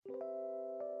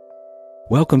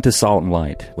Welcome to Salt and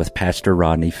Light with Pastor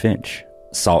Rodney Finch.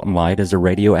 Salt and Light is a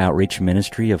radio outreach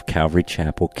ministry of Calvary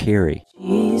Chapel, Cary.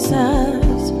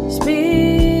 Jesus,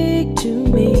 speak to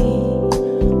me.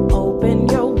 Open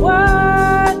your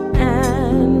word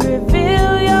and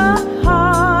reveal your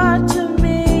heart to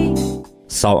me.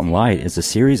 Salt and Light is a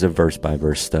series of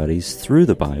verse-by-verse studies through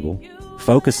the Bible,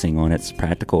 focusing on its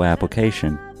practical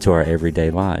application to our everyday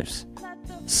lives.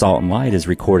 Salt and Light is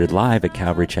recorded live at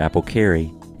Calvary Chapel, Cary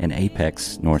in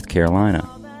Apex, North Carolina.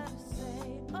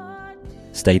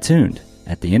 Stay tuned.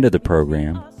 At the end of the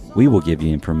program, we will give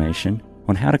you information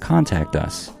on how to contact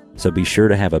us, so be sure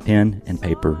to have a pen and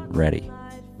paper ready.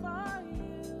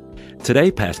 Today,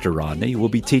 Pastor Rodney will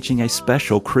be teaching a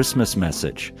special Christmas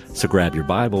message, so grab your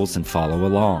Bibles and follow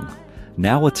along.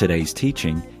 Now with today's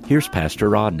teaching, here's Pastor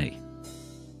Rodney.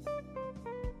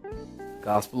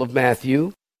 Gospel of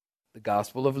Matthew, the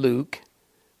Gospel of Luke,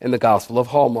 and the Gospel of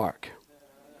Hallmark.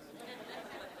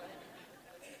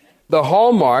 The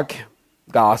Hallmark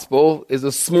Gospel is a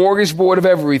smorgasbord of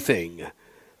everything.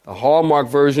 The Hallmark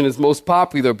version is most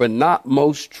popular, but not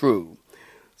most true.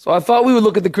 So I thought we would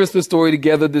look at the Christmas story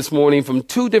together this morning from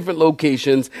two different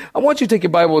locations. I want you to take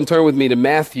your Bible and turn with me to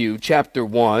Matthew chapter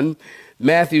 1.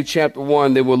 Matthew chapter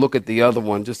 1, then we'll look at the other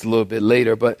one just a little bit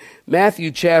later. But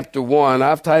Matthew chapter 1,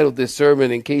 I've titled this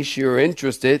sermon, in case you're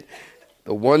interested,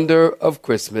 The Wonder of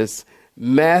Christmas.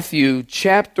 Matthew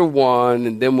chapter 1,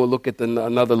 and then we'll look at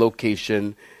another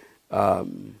location a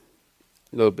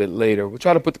little bit later. We'll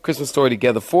try to put the Christmas story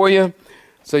together for you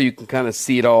so you can kind of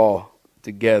see it all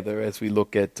together as we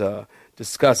look at,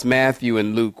 discuss Matthew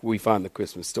and Luke, where we find the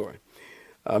Christmas story.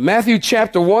 Matthew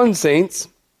chapter 1, saints,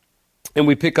 and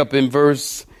we pick up in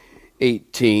verse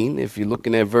 18. If you're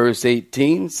looking at verse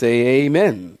 18, say amen.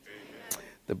 Amen.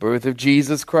 The birth of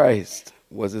Jesus Christ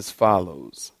was as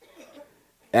follows.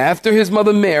 After his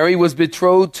mother Mary was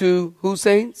betrothed to, who,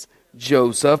 saints?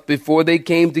 Joseph, before they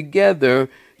came together,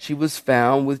 she was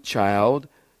found with child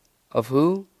of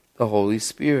who? The Holy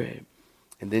Spirit.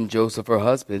 And then Joseph, her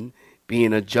husband,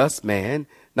 being a just man,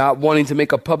 not wanting to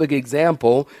make a public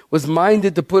example, was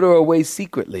minded to put her away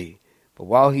secretly. But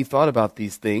while he thought about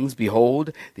these things,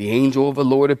 behold, the angel of the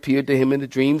Lord appeared to him in a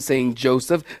dream, saying,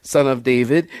 Joseph, son of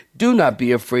David, do not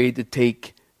be afraid to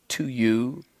take to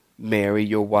you Mary,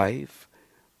 your wife,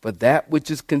 but that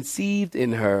which is conceived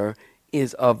in her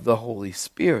is of the Holy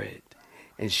Spirit.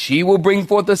 And she will bring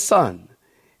forth a son,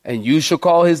 and you shall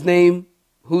call his name,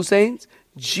 who, saints?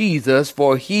 Jesus,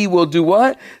 for he will do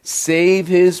what? Save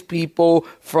his people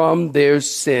from their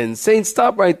sins. Saints,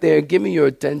 stop right there. Give me your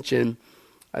attention.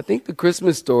 I think the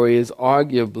Christmas story is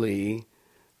arguably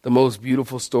the most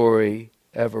beautiful story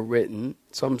ever written.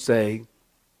 Some say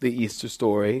the Easter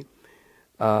story.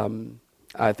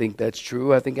 I think that's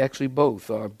true. I think actually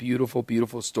both are beautiful,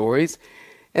 beautiful stories.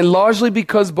 And largely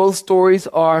because both stories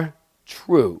are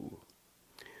true.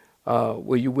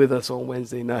 Were you with us on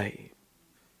Wednesday night?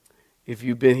 If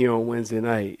you've been here on Wednesday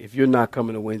night, if you're not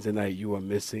coming to Wednesday night, you are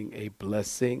missing a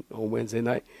blessing on Wednesday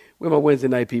night. Where my Wednesday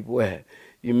night people at?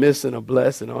 You're missing a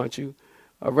blessing, aren't you?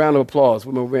 A round of applause.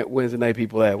 Where my Wednesday night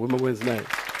people at? Where my Wednesday night?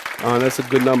 That's a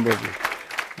good number of you.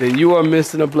 Then you are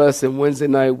missing a blessing. Wednesday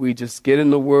night, we just get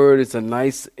in the Word. It's a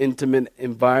nice, intimate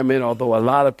environment, although a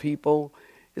lot of people,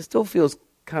 it still feels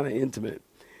kind of intimate.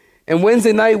 And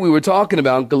Wednesday night, we were talking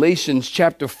about Galatians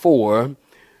chapter 4,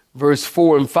 verse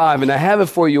 4 and 5, and I have it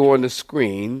for you on the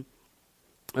screen.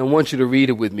 I want you to read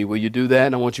it with me. Will you do that?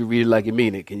 And I want you to read it like you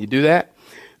mean it. Can you do that?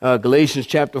 Galatians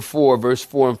chapter 4, verse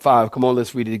 4 and 5. Come on,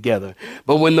 let's read it together.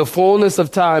 But when the fullness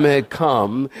of time had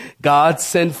come, God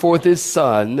sent forth his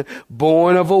son,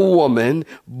 born of a woman,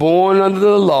 born under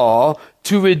the law,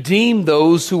 to redeem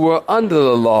those who were under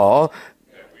the law,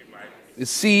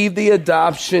 receive the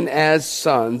adoption as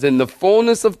sons. In the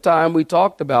fullness of time we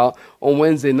talked about on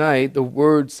Wednesday night, the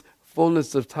words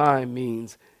fullness of time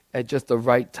means at just the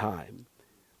right time,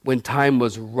 when time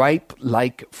was ripe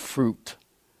like fruit.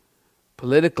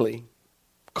 Politically,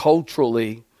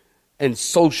 culturally, and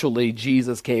socially,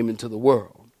 Jesus came into the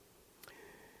world.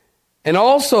 And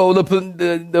also,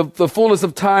 the fullness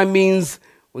of time means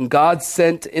when God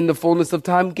sent in the fullness of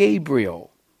time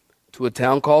Gabriel to a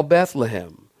town called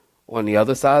Bethlehem on the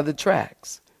other side of the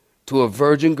tracks to a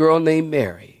virgin girl named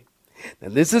Mary. Now,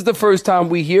 this is the first time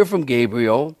we hear from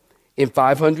Gabriel in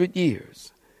 500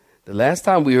 years. The last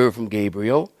time we heard from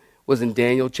Gabriel was in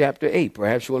Daniel chapter 8.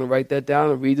 Perhaps you want to write that down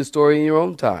and read the story in your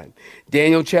own time.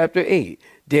 Daniel chapter 8.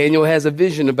 Daniel has a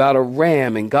vision about a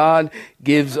ram, and God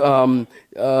gives Gabriel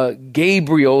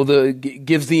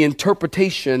gives the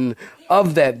interpretation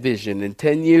of that vision. And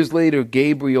 10 years later,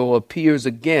 Gabriel appears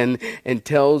again and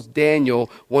tells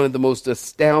Daniel one of the most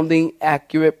astounding,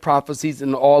 accurate prophecies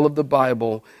in all of the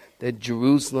Bible, that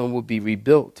Jerusalem will be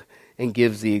rebuilt, and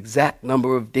gives the exact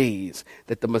number of days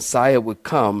that the Messiah would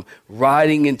come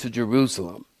riding into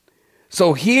Jerusalem.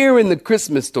 So here in the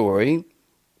Christmas story,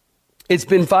 it's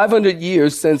been 500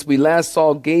 years since we last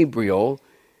saw Gabriel,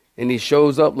 and he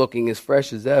shows up looking as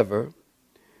fresh as ever.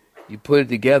 You put it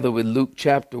together with Luke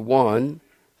chapter 1.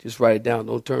 Just write it down.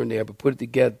 Don't turn there, but put it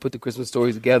together. Put the Christmas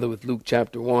stories together with Luke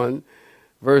chapter 1,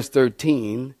 verse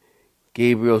 13.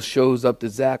 Gabriel shows up to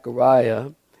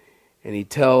Zechariah, and he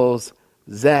tells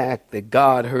Zach that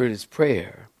God heard his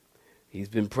prayer. He's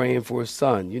been praying for a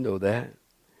son. You know that.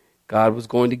 God was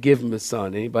going to give him a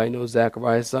son. Anybody know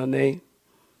Zechariah's son name?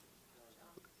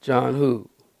 John who?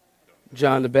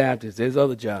 John the Baptist. There's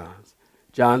other Johns.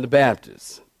 John the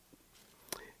Baptist.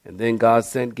 And then God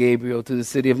sent Gabriel to the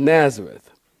city of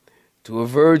Nazareth, to a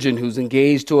virgin who's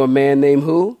engaged to a man named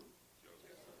who?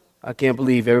 I can't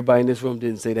believe everybody in this room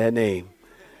didn't say that name.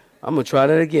 I'm going to try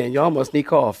that again. Y'all must need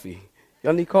coffee.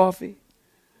 Y'all need coffee?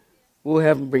 We'll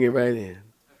have them bring it right in.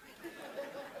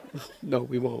 No,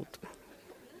 we won't.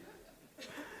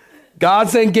 God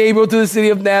sent Gabriel to the city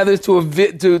of Nazareth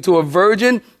to a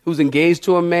virgin who's engaged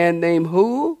to a man named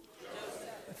who?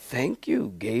 Thank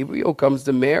you. Gabriel comes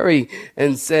to Mary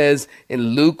and says in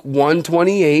Luke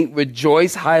 1:28,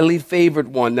 rejoice, highly favored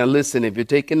one. Now listen, if you're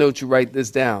taking notes, you write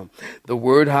this down. The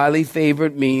word highly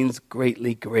favored means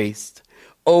greatly graced,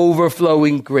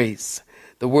 overflowing grace.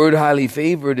 The word highly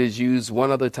favored is used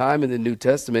one other time in the New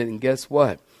Testament, and guess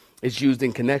what? It's used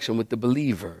in connection with the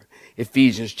believer.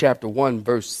 Ephesians chapter 1,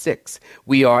 verse 6.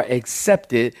 We are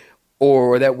accepted,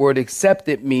 or that word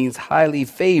accepted means highly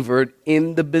favored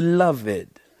in the beloved.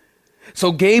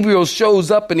 So Gabriel shows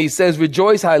up and he says,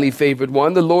 rejoice, highly favored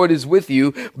one. The Lord is with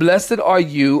you. Blessed are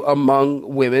you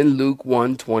among women. Luke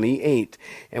 1:28.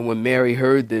 And when Mary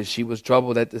heard this, she was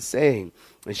troubled at the saying,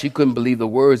 and she couldn't believe the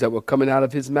words that were coming out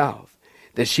of his mouth,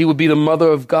 that she would be the mother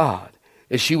of God,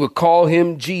 that she would call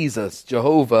him Jesus.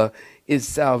 Jehovah is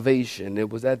salvation. It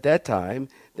was at that time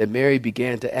that Mary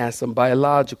began to ask some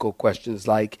biological questions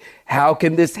like, how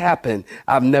can this happen?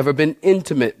 I've never been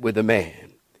intimate with a man.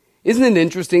 Isn't it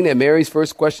interesting that Mary's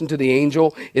first question to the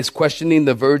angel is questioning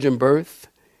the virgin birth?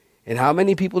 And how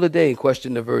many people today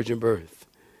question the virgin birth?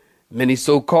 Many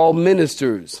so-called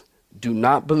ministers do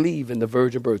not believe in the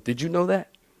virgin birth. Did you know that?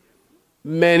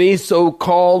 Many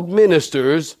so-called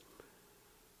ministers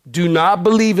do not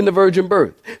believe in the virgin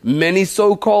birth. Many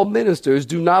so-called ministers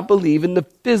do not believe in the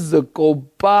physical,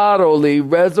 bodily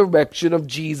resurrection of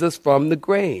Jesus from the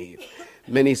grave.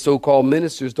 Many so-called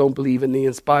ministers don't believe in the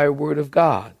inspired word of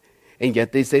God, and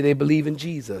yet they say they believe in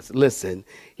Jesus. Listen,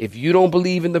 if you don't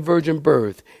believe in the virgin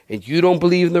birth and you don't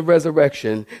believe in the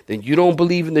resurrection, then you don't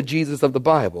believe in the Jesus of the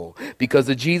Bible, because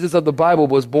the Jesus of the Bible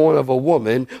was born of a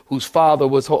woman whose father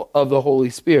was of the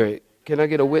Holy Spirit. Can I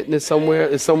get a witness somewhere?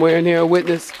 Is somewhere in here a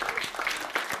witness?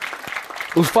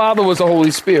 Whose father was the Holy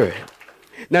Spirit.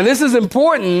 Now, this is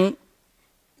important.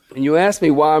 And you ask me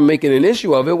why I'm making an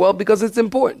issue of it. Well, because it's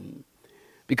important.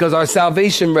 Because our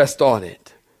salvation rests on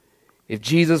it. If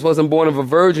Jesus wasn't born of a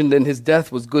virgin, then his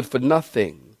death was good for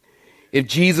nothing. If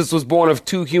Jesus was born of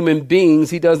two human beings,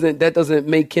 that doesn't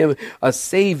make him a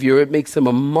savior. It makes him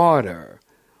a martyr.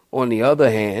 On the other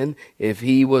hand, if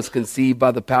he was conceived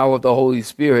by the power of the Holy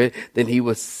Spirit, then he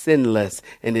was sinless,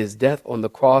 and his death on the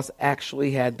cross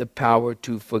actually had the power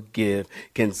to forgive.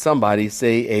 Can somebody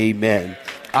say amen?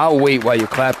 I'll wait while you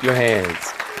clap your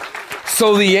hands.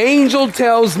 So the angel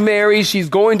tells Mary she's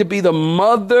going to be the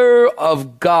mother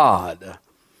of God.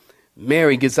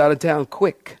 Mary gets out of town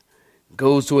quick.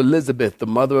 Goes to Elizabeth, the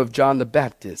mother of John the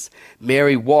Baptist.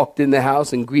 Mary walked in the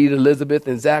house and greeted Elizabeth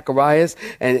and Zacharias,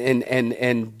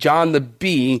 and John the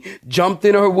bee jumped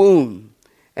in her womb.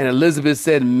 And Elizabeth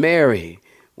said, Mary,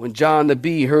 when John the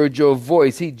bee heard your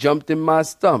voice, he jumped in my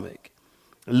stomach.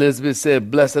 Elizabeth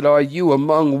said, blessed are you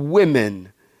among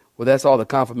women. Well, that's all the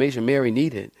confirmation Mary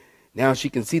needed. Now she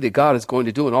can see that God is going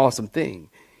to do an awesome thing.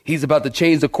 He's about to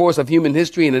change the course of human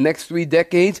history in the next 3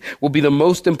 decades, will be the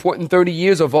most important 30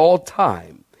 years of all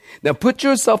time. Now put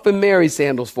yourself in Mary's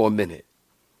sandals for a minute.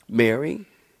 Mary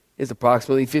is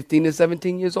approximately 15 to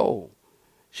 17 years old.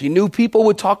 She knew people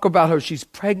would talk about her. She's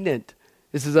pregnant.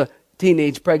 This is a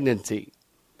teenage pregnancy.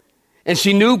 And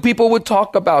she knew people would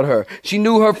talk about her. She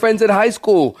knew her friends at high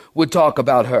school would talk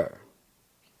about her.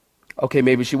 Okay,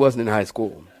 maybe she wasn't in high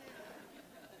school.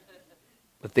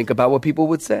 But think about what people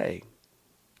would say.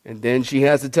 And then she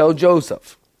has to tell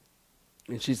Joseph.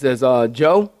 And she says,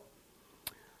 Joe,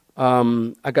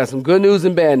 I got some good news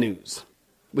and bad news.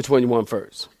 Which one you want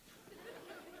first?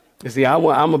 You see,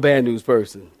 I'm a bad news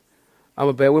person.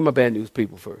 Where my bad news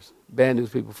people first? Bad news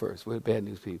people first. Where the bad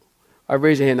news people? All right,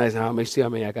 raise your hand nice and high. Let me see how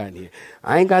many I got in here.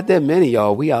 I ain't got that many,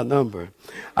 y'all. We outnumbered.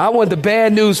 I want the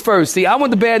bad news first. See, I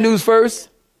want the bad news first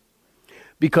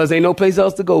because ain't no place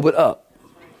else to go but up.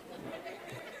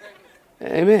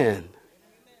 Amen.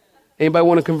 Anybody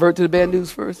want to convert to the bad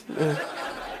news first?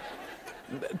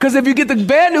 Because if you get the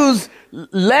bad news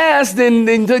last, then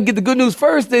to get the good news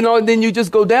first, then you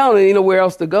just go down and ain't nowhere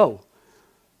else to go.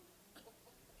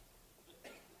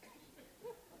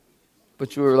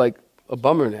 But you're like a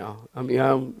bummer now. I mean, I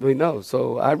don't really know.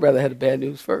 So I'd rather have the bad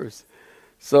news first.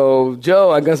 So,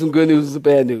 Joe, I got some good news and some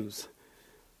bad news.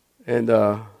 And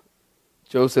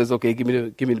Joe says, okay, give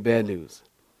me the bad news.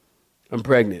 I'm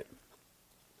pregnant.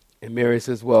 And Mary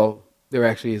says, well, there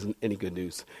actually isn't any good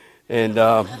news. And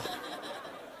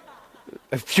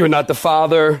if you're not the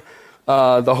Father,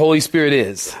 the Holy Spirit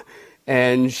is.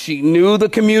 And she knew the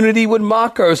community would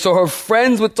mock her, so her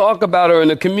friends would talk about her,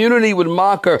 and the community would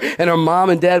mock her, and her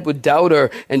mom and dad would doubt her,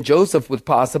 and Joseph would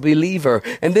possibly leave her.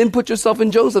 And then put yourself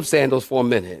in Joseph's sandals for a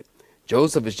minute.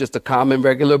 Joseph is just a common,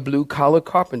 regular, blue-collar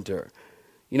carpenter.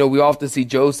 You know, we often see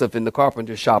Joseph in the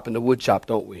carpenter shop, in the wood shop,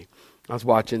 don't we? I was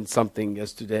watching something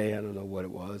yesterday, I don't know what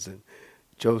it was, and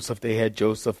they had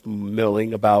Joseph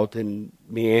milling about and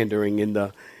meandering in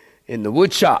the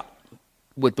wood shop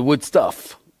with the wood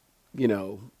stuff. You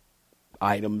know,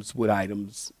 wood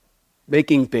items,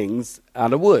 making things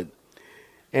out of wood.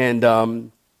 And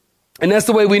that's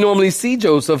the way we normally see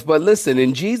Joseph. But listen,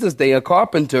 in Jesus' day, a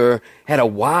carpenter had a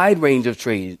wide range of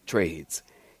trades.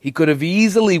 He could have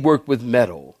easily worked with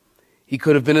metal. He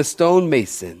could have been a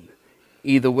stonemason.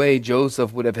 Either way,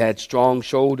 Joseph would have had strong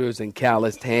shoulders and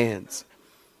calloused hands.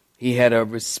 He had a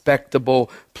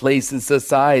respectable place in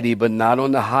society, but not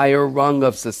on the higher rung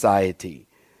of society.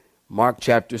 Mark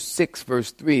chapter 6,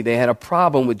 verse 3, they had a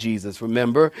problem with Jesus,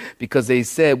 remember? Because they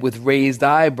said with raised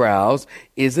eyebrows,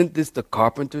 isn't this the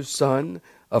carpenter's son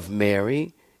of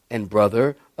Mary and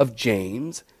brother of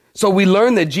James? So we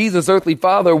learn that Jesus' earthly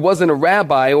father wasn't a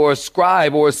rabbi or a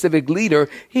scribe or a civic leader.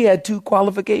 He had two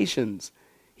qualifications.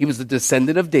 He was a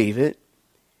descendant of David,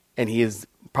 and he is,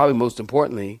 probably most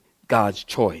importantly, God's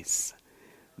choice.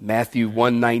 Matthew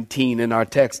 1:19 in our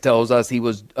text tells us he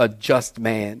was a just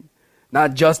man.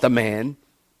 Not just a man,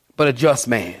 but a just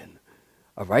man,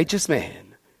 a righteous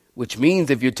man, which means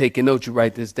if you're taking notes, you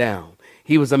write this down.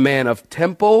 He was a man of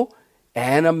temple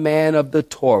and a man of the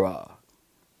Torah.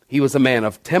 He was a man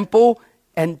of temple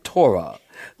and Torah.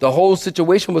 The whole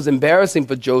situation was embarrassing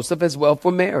for Joseph as well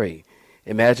for Mary.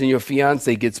 Imagine your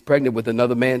fiance gets pregnant with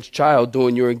another man's child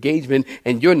during your engagement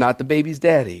and you're not the baby's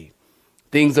daddy.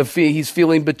 He's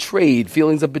feeling betrayed,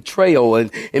 feelings of betrayal and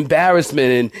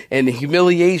embarrassment and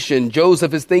humiliation.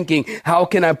 Joseph is thinking, how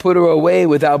can I put her away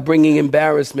without bringing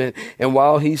embarrassment? And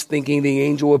while he's thinking, the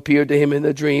angel appeared to him in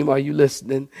the dream. Are you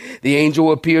listening? The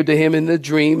angel appeared to him in the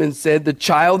dream and said, the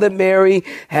child that Mary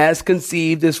has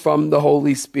conceived is from the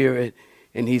Holy Spirit.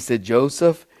 And he said,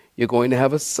 Joseph, you're going to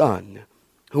have a son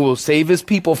who will save his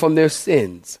people from their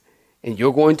sins. And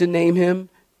you're going to name him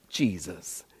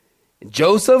Jesus. And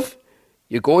Joseph,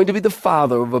 you're going to be the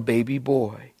father of a baby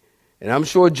boy. And I'm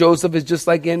sure Joseph is just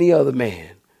like any other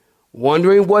man,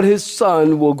 wondering what his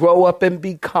son will grow up and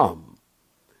become.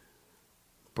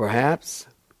 Perhaps,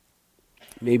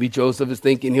 maybe Joseph is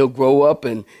thinking he'll grow up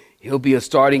and he'll be a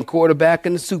starting quarterback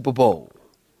in the Super Bowl.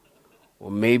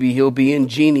 Or maybe he'll be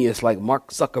ingenious like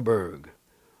Mark Zuckerberg.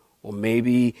 Or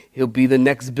maybe he'll be the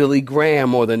next Billy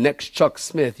Graham or the next Chuck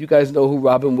Smith. You guys know who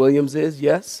Robin Williams is,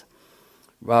 yes?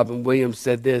 Robin Williams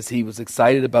said this. He was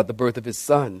excited about the birth of his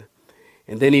son.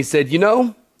 And then he said,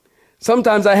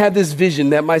 sometimes I have this vision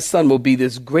that my son will be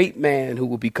this great man who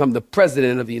will become the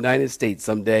president of the United States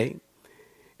someday.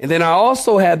 And then I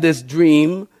also have this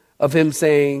dream of him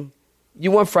saying,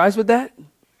 you want fries with that?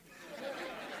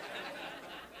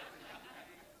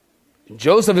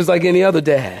 Joseph is like any other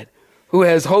dad who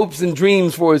has hopes and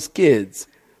dreams for his kids.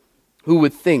 Who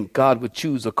would think God would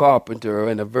choose a carpenter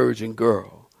and a virgin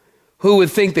girl? Who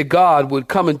would think that God would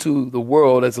come into the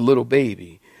world as a little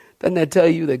baby? Doesn't that tell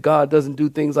you that God doesn't do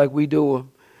things like we do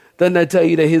them? Doesn't that tell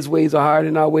you that his ways are higher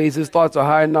than our ways? His thoughts are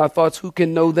higher than our thoughts. Who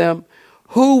can know them?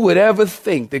 Who would ever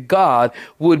think that God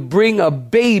would bring a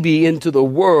baby into the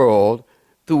world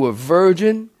through a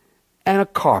virgin and a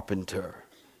carpenter?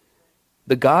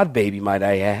 The God baby, might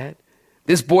I add.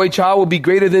 This boy child will be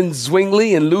greater than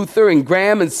Zwingli and Luther and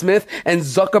Graham and Smith and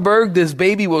Zuckerberg. This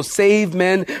baby will save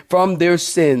men from their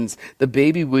sins. The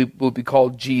baby will be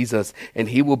called Jesus, and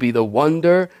he will be the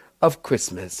wonder of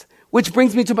Christmas. Which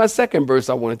brings me to my second verse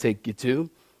I want to take you to.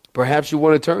 Perhaps you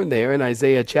want to turn there in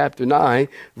Isaiah chapter 9,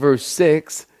 verse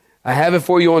 6. I have it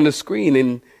for you on the screen,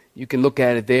 and you can look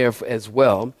at it there as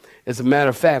well. As a matter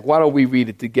of fact, why don't we read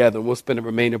it together? We'll spend the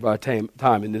remainder of our time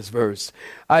in this verse.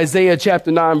 Isaiah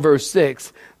chapter 9, verse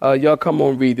 6. Y'all come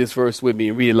on, read this verse with me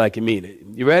and read it like you mean it.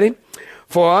 You ready?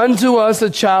 For unto us a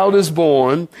child is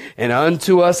born, and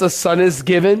unto us a son is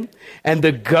given, and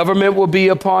the government will be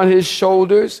upon his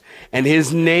shoulders, and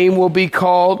his name will be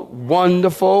called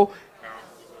Wonderful,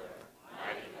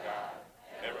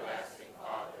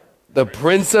 the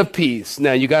Prince of Peace.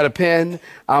 Now, you got a pen?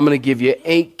 I'm going to give you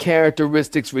 8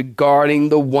 characteristics regarding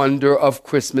the wonder of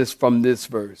Christmas from this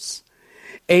verse.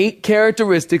 8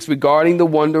 characteristics regarding the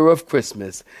wonder of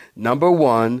Christmas. Number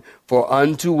 1, for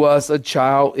unto us a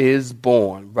child is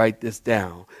born. Write this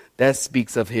down. That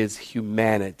speaks of his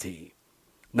humanity.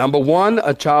 Number 1,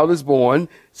 a child is born,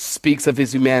 speaks of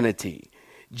his humanity.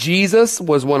 Jesus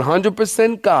was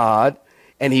 100% God,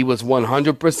 and he was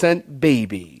 100%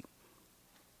 baby.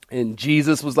 And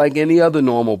Jesus was like any other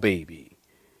normal baby.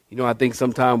 You know, I think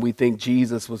sometimes we think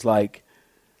Jesus was like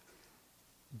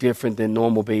different than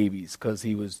normal babies because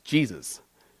he was Jesus.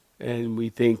 And we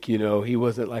think, you know, he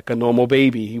wasn't like a normal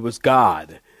baby. He was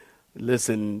God.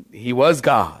 Listen, he was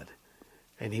God.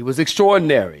 And he was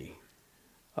extraordinary.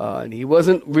 And he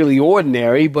wasn't really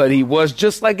ordinary, but he was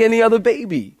just like any other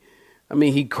baby. I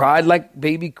mean, he cried like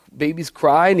babies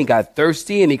cry, and he got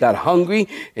thirsty, and he got hungry,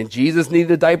 and Jesus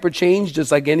needed a diaper change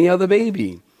just like any other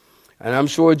baby. And I'm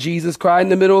sure Jesus cried in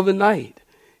the middle of the night.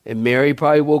 And Mary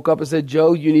probably woke up and said,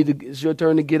 Joe, it's your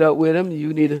turn to get up with him.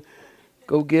 You need to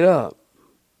go get up.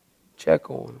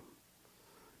 Check on him.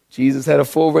 Jesus had a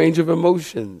full range of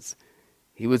emotions.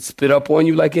 He would spit up on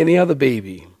you like any other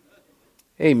baby.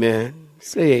 Amen.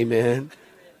 Say amen.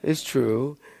 It's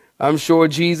true. I'm sure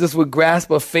Jesus would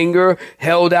grasp a finger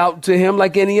held out to him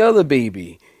like any other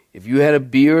baby. If you had a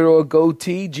beard or a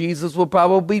goatee, Jesus would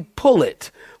probably pull it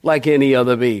like any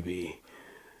other baby.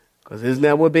 Because isn't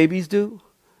that what babies do?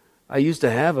 I used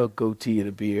to have a goatee and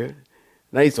a beard.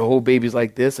 And I used to hold babies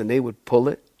like this, and they would pull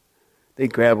it.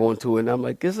 They'd grab onto it, and I'm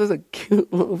like, this is a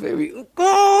cute little baby.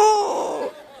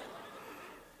 Oh!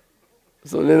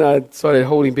 So then I started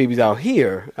holding babies out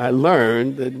here. I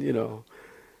learned that, you know,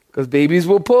 because babies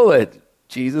will pull it.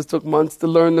 Jesus took months to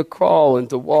learn to crawl and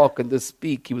to walk and to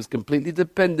speak. He was completely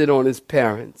dependent on his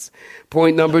parents.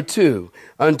 Point number 2,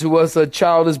 unto us a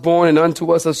child is born and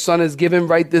unto us a son is given.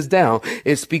 Write this down.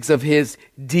 It speaks of his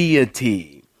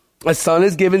deity. A son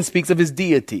is given speaks of his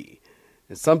deity.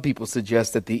 And some people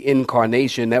suggest that the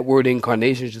incarnation, that word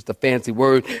incarnation is just a fancy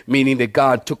word meaning that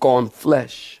God took on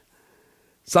flesh.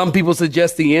 Some people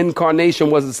suggest the incarnation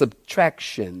was a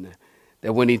subtraction,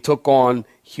 that when he took on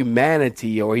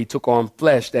humanity or he took on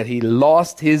flesh, that he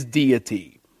lost his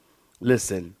deity.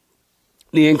 Listen,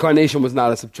 the incarnation was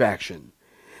not a subtraction.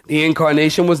 The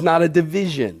incarnation was not a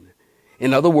division.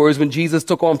 In other words, when Jesus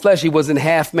took on flesh, he wasn't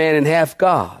half man and half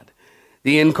God.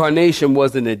 The incarnation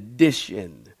was an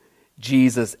addition.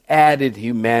 Jesus added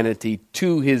humanity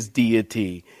to his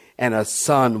deity, and a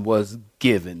son was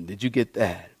given. Did you get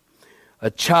that? A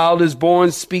child is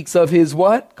born speaks of his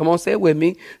what? Come on, say it with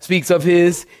me. Speaks of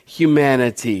his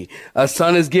humanity. A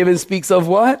son is given speaks of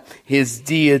what? His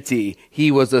deity.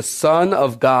 He was a son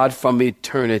of God from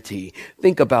eternity.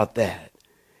 Think about that.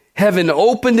 Heaven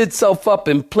opened itself up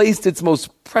and placed its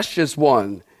most precious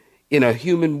one in a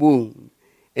human womb.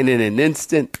 And in an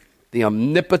instant, the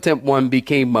omnipotent one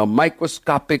became a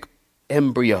microscopic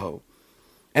embryo.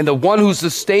 And the one who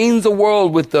sustains the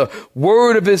world with the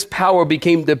word of his power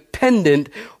became dependent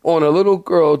on a little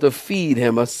girl to feed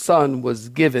him. A son was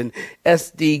given.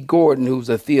 S.D. Gordon, who's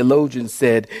a theologian,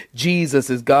 said, Jesus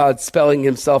is God spelling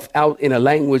himself out in a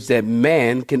language that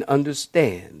man can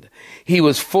understand. He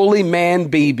was fully man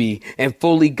baby and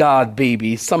fully God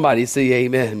baby. Somebody say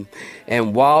amen.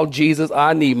 And while Jesus,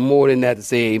 I need more than that to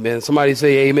say amen. Somebody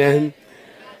say amen.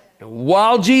 And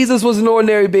while Jesus was an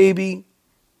ordinary baby,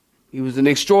 he was an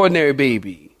extraordinary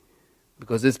baby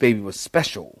because this baby was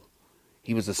special.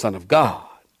 He was the Son of God.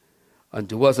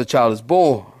 Unto us a child is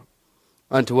born.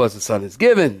 Unto us a son is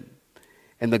given.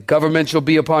 And the government shall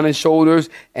be upon his shoulders.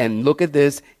 And look at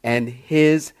this. And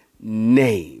his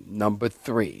name. Number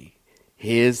 3.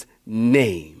 His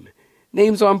name.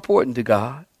 Names are important to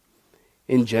God.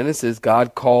 In Genesis,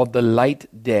 God called the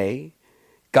light day.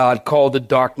 God called the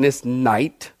darkness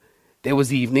night. There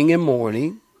was evening and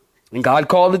morning. And God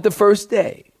called it the first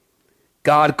day.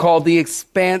 God called the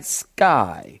expanse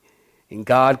sky. And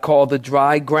God called the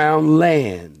dry ground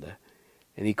land.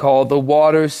 And he called the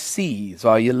waters seas.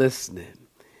 Are you listening?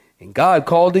 And God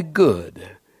called it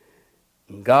good.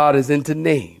 And God is into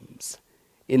names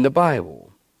in the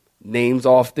Bible. Names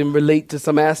often relate to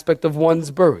some aspect of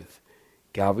one's birth.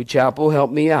 Calvary Chapel,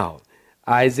 help me out.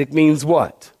 Isaac means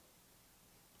what?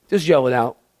 Just yell it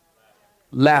out.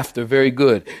 Laughter. Very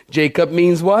good. Jacob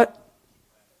means what?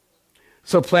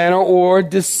 Supplanter or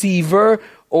deceiver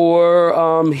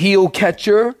or heel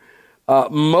catcher.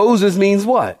 Moses means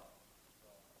what?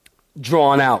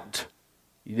 Drawn out.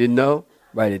 You didn't know?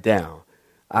 Write it down.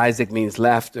 Isaac means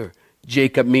laughter.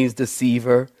 Jacob means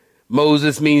deceiver.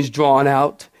 Moses means drawn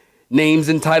out. Names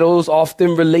and titles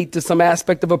often relate to some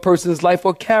aspect of a person's life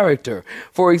or character.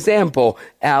 For example,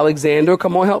 Alexander,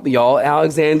 come on, help me, y'all.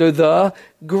 Alexander the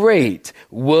Great.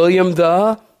 William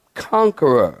the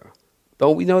Conqueror.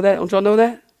 Don't we know that? Don't y'all know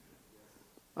that?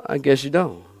 I guess you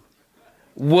don't.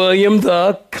 William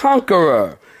the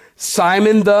Conqueror.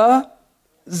 Simon the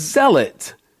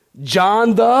Zealot.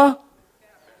 John the...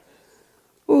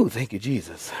 Ooh, thank you,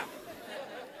 Jesus.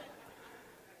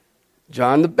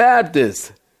 John the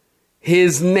Baptist.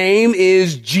 His name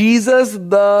is Jesus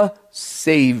the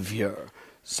Savior.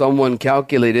 Someone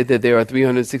calculated that there are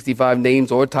 365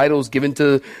 names or titles given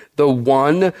to the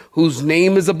one whose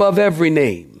name is above every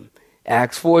name.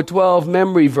 Acts 4:12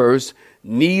 memory verse.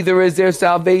 Neither is there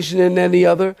salvation in any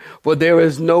other, for there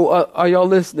is no, are y'all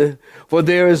listening? For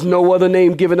there is no other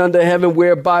name given under heaven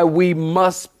whereby we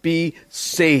must be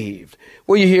saved.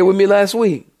 Were you here with me last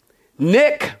week?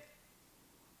 Nick,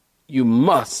 you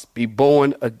must be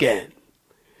born again.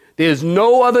 There's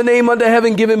no other name under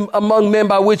heaven given among men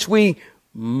by which we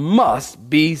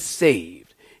must be saved.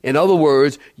 In other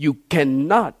words, you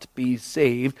cannot be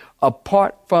saved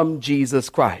apart from Jesus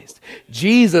Christ.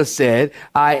 Jesus said,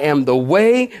 I am the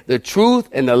way, the truth,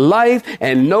 and the life,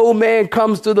 and no man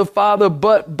comes to the Father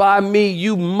but by me.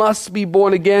 You must be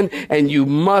born again, and you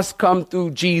must come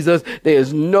through Jesus.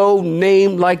 There's no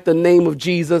name like the name of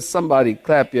Jesus. Somebody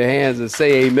clap your hands and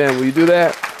say amen. Will you do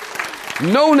that?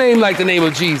 No name like the name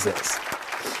of Jesus.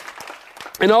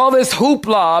 And all this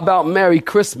hoopla about Merry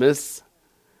Christmas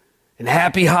and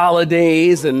happy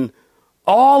holidays and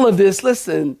all of this,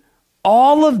 listen,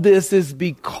 all of this is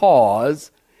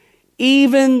because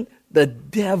even the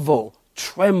devil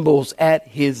trembles at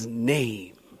his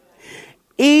name.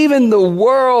 Even the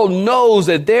world knows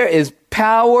that there is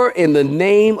power in the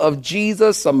name of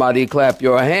Jesus. Somebody clap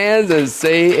your hands and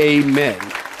say amen.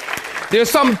 There's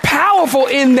something powerful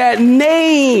in that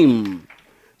name.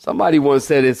 Somebody once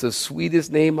said it's the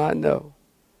sweetest name I know.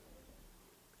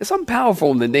 There's something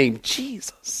powerful in the name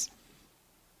Jesus.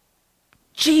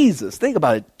 Jesus. Think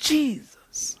about it.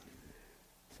 Jesus.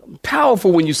 Something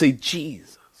powerful when you say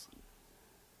Jesus.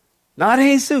 Not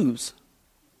Jesus.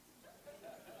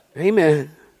 Amen.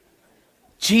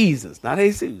 Jesus. Not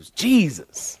Jesus.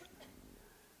 Jesus.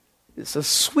 It's a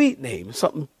sweet name. It's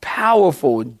something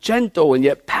powerful and gentle and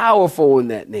yet powerful in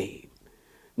that name.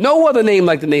 No other name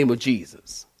like the name of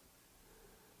Jesus.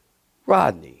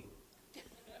 Rodney.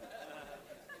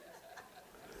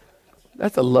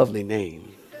 That's a lovely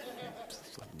name.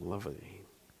 It's a lovely name.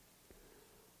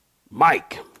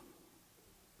 Mike.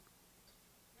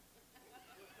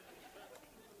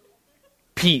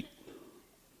 Pete.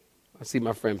 I see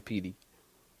my friend Petey.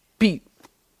 Pete.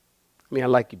 I mean, I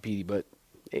like you, Petey, but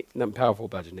ain't nothing powerful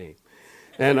about your name.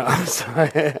 And I'm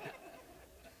sorry.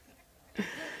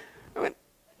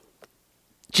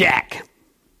 Jack.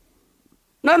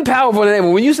 Nothing powerful in the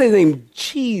name. When you say the name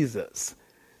Jesus,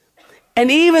 and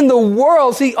even the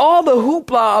world, see, all the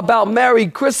hoopla about Merry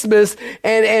Christmas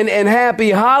and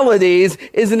Happy Holidays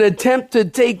is an attempt to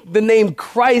take the name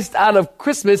Christ out of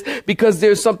Christmas because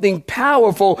there's something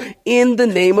powerful in the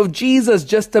name of Jesus.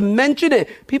 Just to mention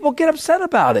it, people get upset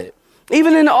about it.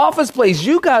 Even in the office place,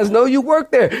 you guys know, you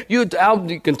work there. You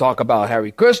can talk about Hare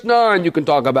Krishna, and you can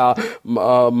talk about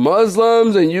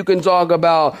Muslims, and you can talk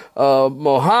about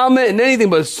Muhammad and anything.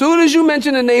 But as soon as you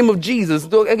mention the name of Jesus,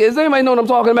 does anybody know what I'm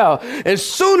talking about? As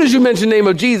soon as you mention the name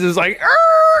of Jesus, it's like,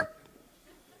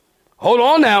 hold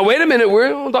on now, wait a minute. We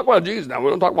don't talk about Jesus now. We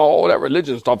don't talk about all that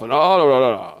religion stuff.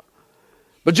 No.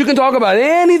 But you can talk about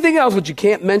anything else, but you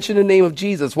can't mention the name of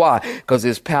Jesus. Why? Because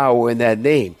there's power in that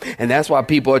name. And that's why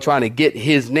people are trying to get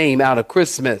his name out of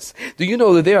Christmas. Do you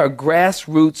know that there are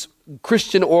grassroots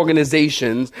Christian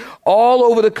organizations all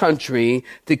over the country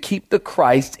to keep the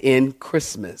Christ in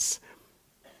Christmas?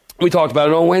 We talked about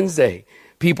it on Wednesday.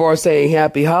 People are saying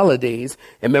happy holidays.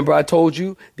 And remember I told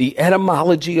you the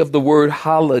etymology of the word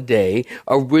holiday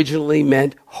originally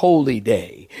meant holy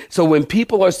day. So when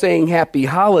people are saying happy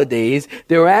holidays,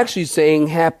 they're actually saying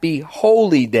happy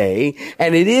holy day.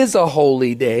 And it is a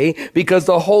holy day because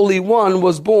the Holy One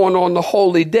was born on the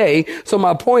holy day. So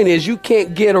my point is you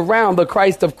can't get around the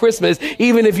Christ of Christmas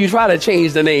even if you try to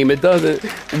change the name. It doesn't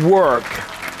work.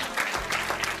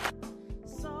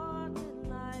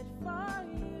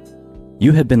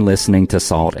 You have been listening to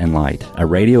Salt and Light, a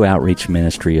radio outreach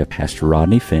ministry of Pastor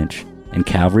Rodney Finch and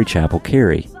Calvary Chapel,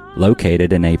 Cary,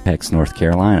 located in Apex, North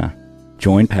Carolina.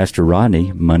 Join Pastor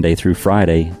Rodney Monday through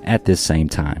Friday at this same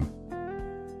time.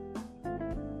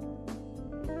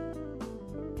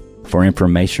 For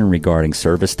information regarding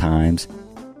service times,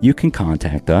 you can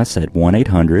contact us at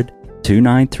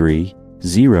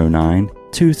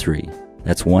 1-800-293-0923.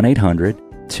 That's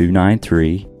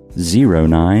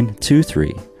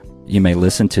 1-800-293-0923. You may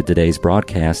listen to today's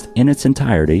broadcast in its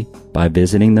entirety by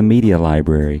visiting the media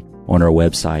library on our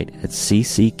website at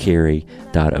cccary.org.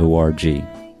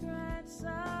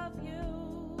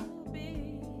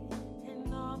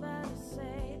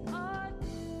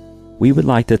 We would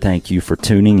like to thank you for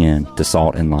tuning in to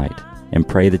Salt and Light and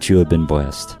pray that you have been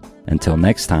blessed. Until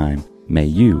next time, may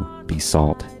you be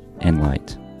salt and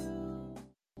light.